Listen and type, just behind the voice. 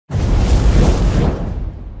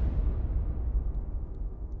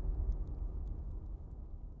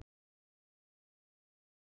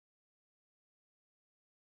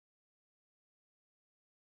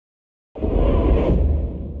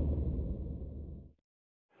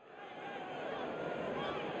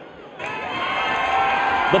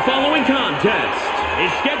The following contest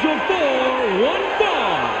is scheduled for one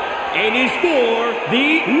fall and is for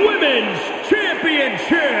the Women's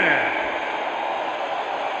Championship.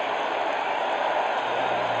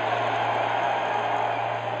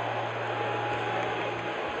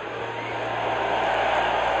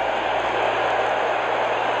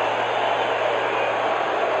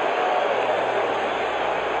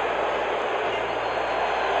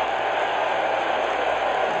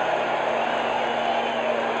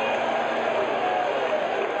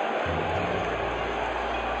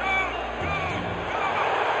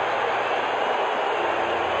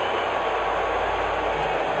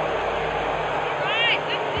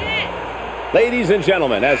 Ladies and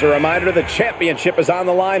gentlemen, as a reminder, the championship is on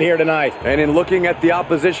the line here tonight. And in looking at the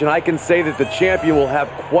opposition, I can say that the champion will have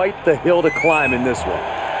quite the hill to climb in this one.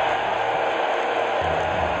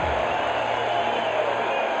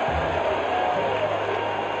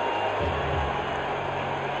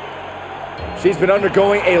 She's been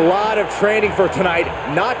undergoing a lot of training for tonight,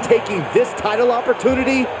 not taking this title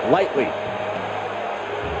opportunity lightly.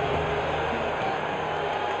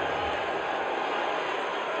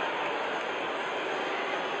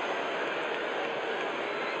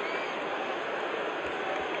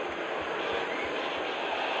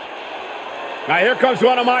 Now here comes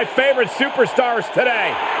one of my favorite superstars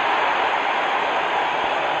today.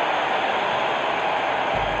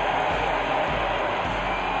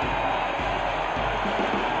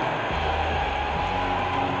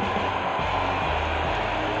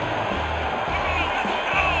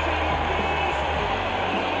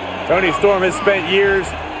 Toni Storm has spent years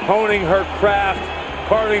honing her craft,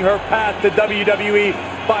 carving her path to WWE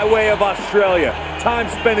by way of Australia. Time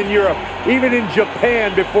spent in Europe, even in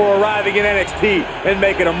Japan before arriving in NXT and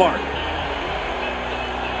making a mark.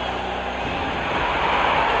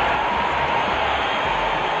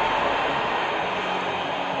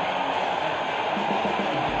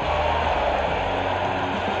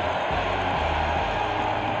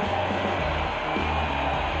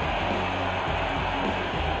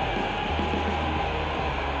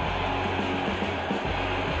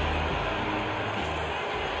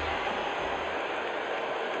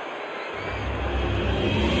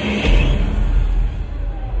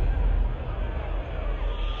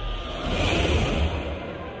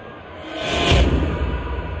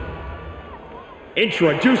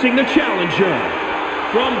 Introducing the challenger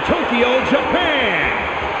from Tokyo, Japan,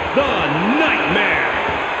 the Nightmare,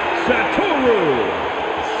 Satoru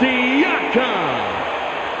Siaka.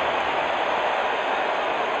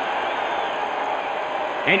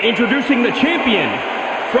 And introducing the champion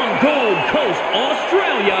from Gold Coast,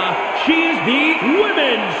 Australia, she's the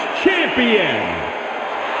Women's Champion,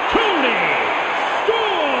 Toni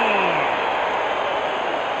Storm.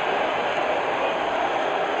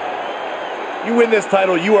 You win this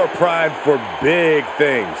title, you are primed for big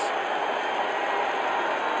things.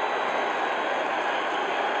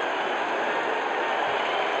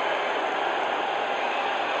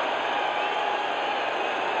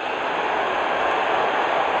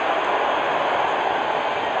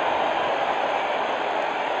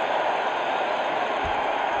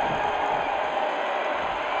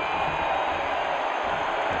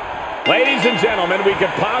 Ladies and gentlemen, we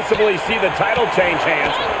could possibly see the title change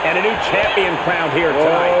hands and a new champion crowned here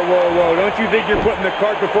tonight. Whoa, whoa, whoa. Don't you think you're putting the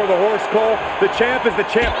cart before the horse, Cole? The champ is the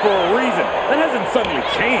champ for a reason. That hasn't suddenly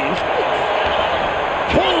changed.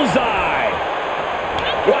 Bullseye!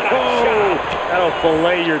 What a shot! That'll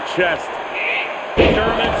fillet your chest.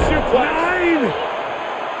 German suplex. 9!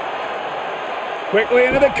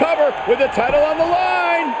 Quickly into the cover with the title on the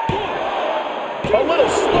line. A little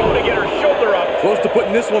slow to get her shoulder up. Close to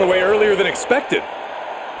putting this one away earlier than expected.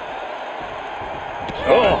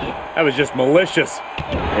 Oh, that was just malicious.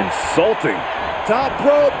 Insulting. Top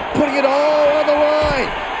rope, putting it all on the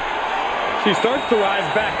line. She starts to rise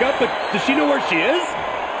back up, but does she know where she is?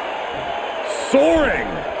 Soaring.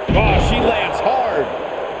 Oh, she lands hard.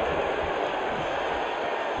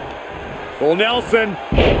 Full Nelson.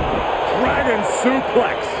 Dragon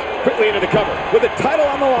suplex. Quickly into the cover with the title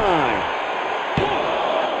on the line.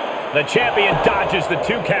 The champion dodges the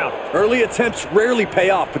 2 count. Early attempts rarely pay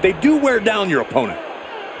off, but they do wear down your opponent.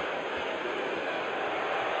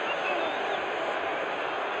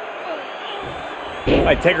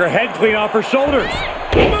 Might take her head clean off her shoulders.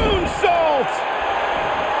 Moonsault!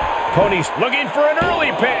 Toni's looking for an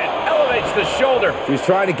early pin. Elevates the shoulder. She's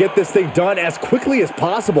trying to get this thing done as quickly as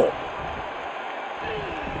possible.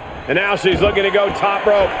 And now she's looking to go top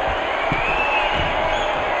rope.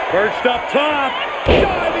 Perched up top.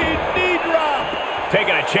 Diving knee drop.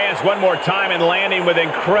 Taking a chance one more time and landing with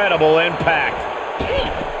incredible impact.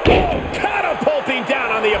 Catapult bolting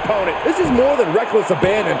down on the opponent. This is more than reckless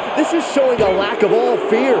abandon. This is showing a lack of all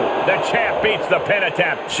fear. The champ beats the pin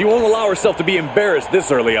attempt. She won't allow herself to be embarrassed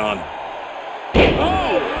this early on.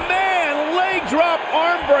 Oh, man, leg drop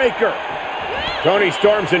arm breaker. Toni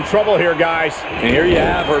Storm's in trouble here, guys. And here you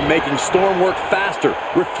have her making Storm work faster,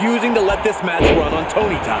 refusing to let this match run on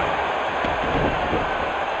Toni time.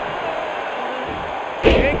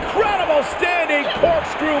 Incredible standing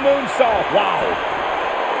corkscrew moonsault. Wow.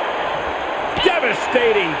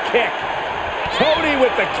 Devastating kick. Toni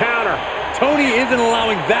with the counter. Toni isn't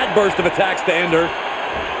allowing that burst of attacks to end her.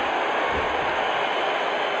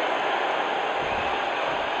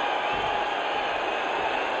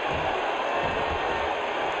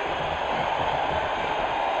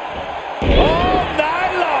 All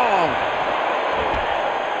night long.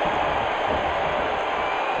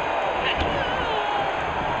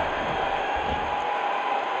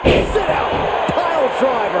 Sit out. Pile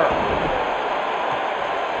driver.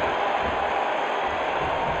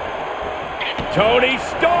 Toni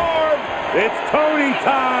Storm. It's Toni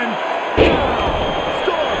time.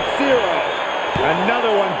 Storm 0.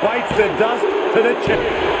 Another one bites the dust to the chin.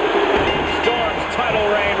 Storm's title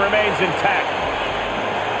reign remains intact.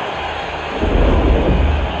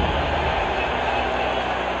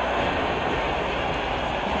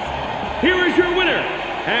 Here is your winner,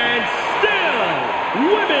 and still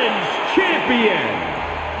Women's Champion,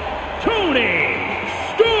 Toni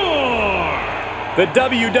Storm! The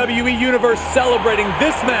WWE Universe celebrating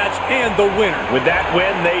this match and the winner. With that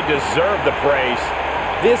win, they deserve the praise.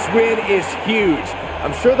 This win is huge.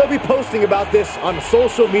 I'm sure they'll be posting about this on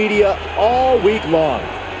social media all week long.